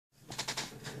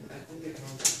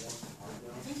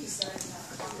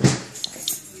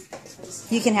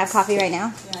You can have coffee right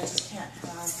now? Yeah, I just can't have,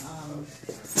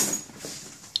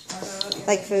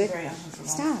 like food? Very uncomfortable.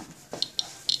 Stop.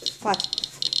 What?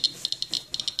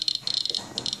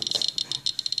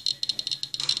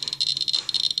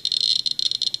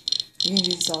 You can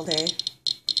do this all day?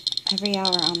 Every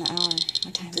hour on the hour.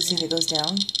 What time To see if it goes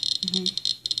down?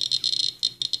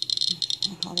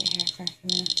 I'll hold it here for a few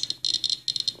minutes.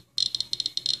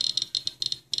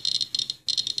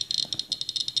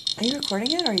 Are you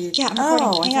recording it, or are you? Yeah, I'm recording.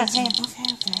 Oh, hang on. Okay. Hang on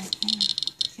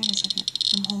a second.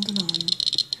 I'm holding on.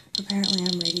 Apparently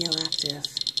I'm radioactive.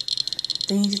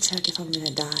 They need to check if I'm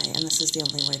gonna die, and this is the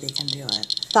only way they can do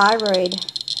it. Thyroid.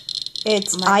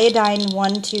 It's iodine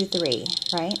 1, 2, 3,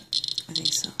 right? I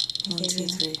think so. 1, 2,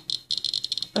 3.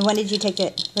 And when did you take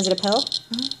it? Was it a pill?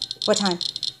 What time?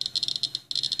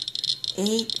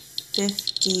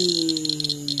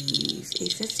 8:50.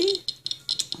 8:50?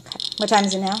 Okay. What time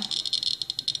is it now?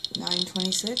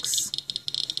 9:26.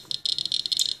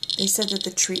 They said that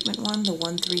the treatment one, the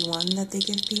 131 that they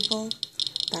give people,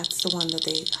 that's the one that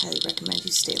they highly recommend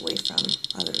you stay away from.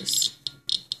 Others.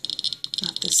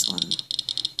 Not this one.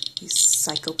 You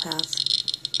psychopath.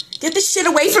 Get this shit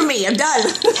away from me! I'm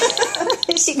done!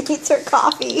 She needs her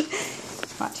coffee.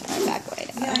 Watch my back way.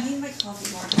 Yeah, I need my coffee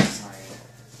more. I'm sorry.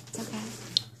 It's okay.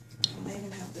 I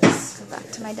even have this. Go back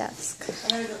to my desk.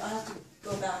 I have to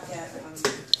go back at, I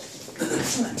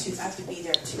have to be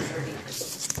there at 2:30.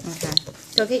 Okay.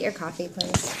 Go get your coffee,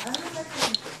 please. I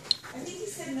think he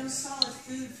said no solid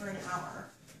food for an hour.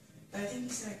 But I think he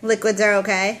said... Liquids are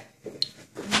okay? You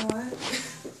know what?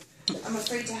 I'm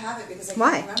afraid to have it because I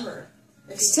Why? can't remember.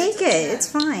 Just take it. It's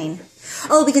fine.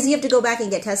 Oh, because you have to go back and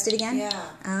get tested again? Yeah.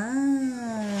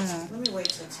 Ah. Let me wait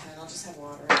till 10. I'll just have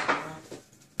water.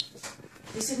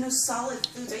 They said no solid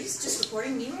foods. Are you just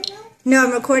recording me right now? No,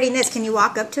 I'm recording this. Can you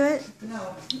walk up to it?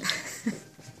 No.